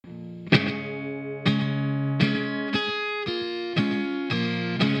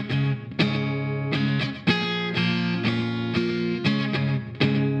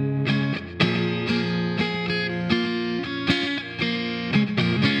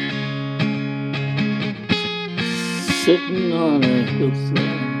sitting on a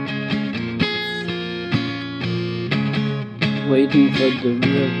hillside, waiting for the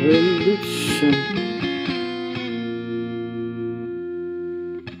revolution.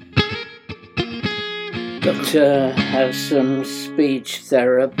 Doctor, have some speech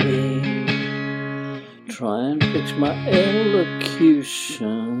therapy. Try and fix my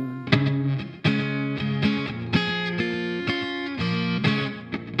elocution.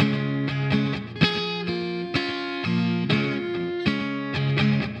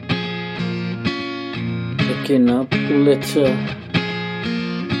 Picking up litter,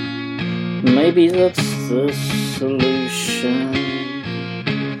 maybe that's the solution.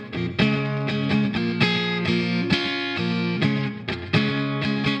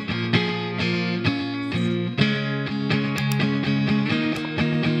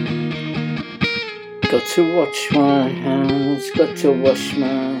 Got to watch my hands, got to wash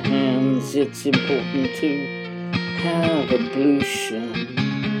my hands. It's important to have ablution.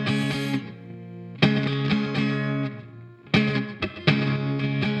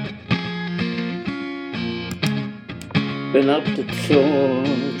 Been up the tour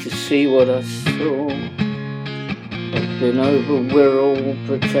to see what I saw. I've been over Wirral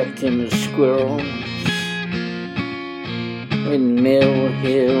protecting the squirrels. In Mill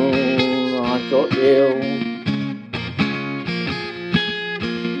Hill I got ill.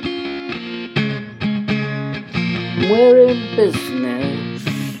 We're in business.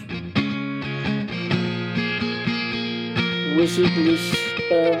 Wizardly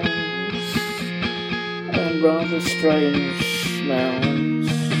spells and rather strange smells,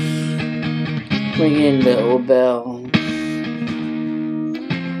 ringing little bells.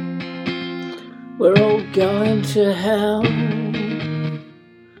 We're all going to hell.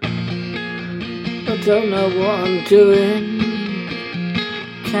 I don't know what I'm doing.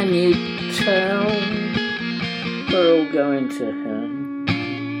 Can you tell? We're all going to hell.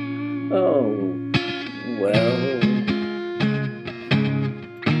 Oh, well.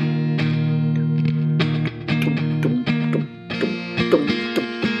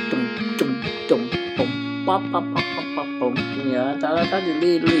 Ja, da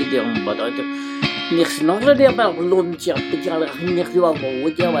die Liedung bedeutet nichts noch der Ballon ja bitte nicht über wo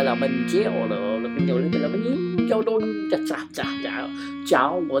ja weil aber nicht oder nhiều lúc là mình cho đôn chặt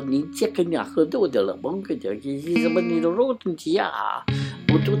chào một ní chiếc cái nhà khơi tôi được là bóng cái gì mình đi đâu rồi chỉ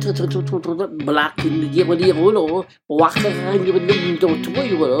một chút black gì mà đi hối lộ hoặc cái như mình đâu chuối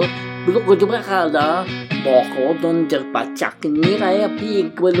rồi lúc của chúng ta là bỏ cổ đôn chặt bà chặt cái ní nàyพี่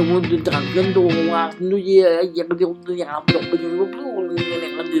quên luôn đi thằng dân đồ hoa nó gì vậy cái điều nhà học mình lúc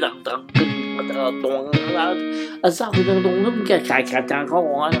này đi làm thằng东sao cái东nó cái khai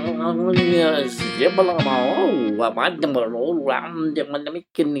khó nó dễ bao lâu mà và bán trong mà lỗ lắm nhưng mình mới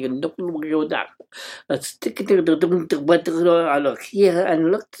kinh cái lúc vô đặt cái từ rồi kia anh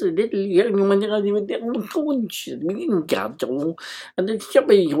lúc đến nhưng mà những cái mình không mình cảm trọng anh chấp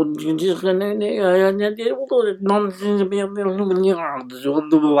bây giờ cái này tôi non mình như rồi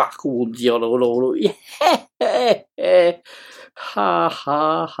tôi vào khu chiều rồi ha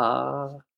ha ha.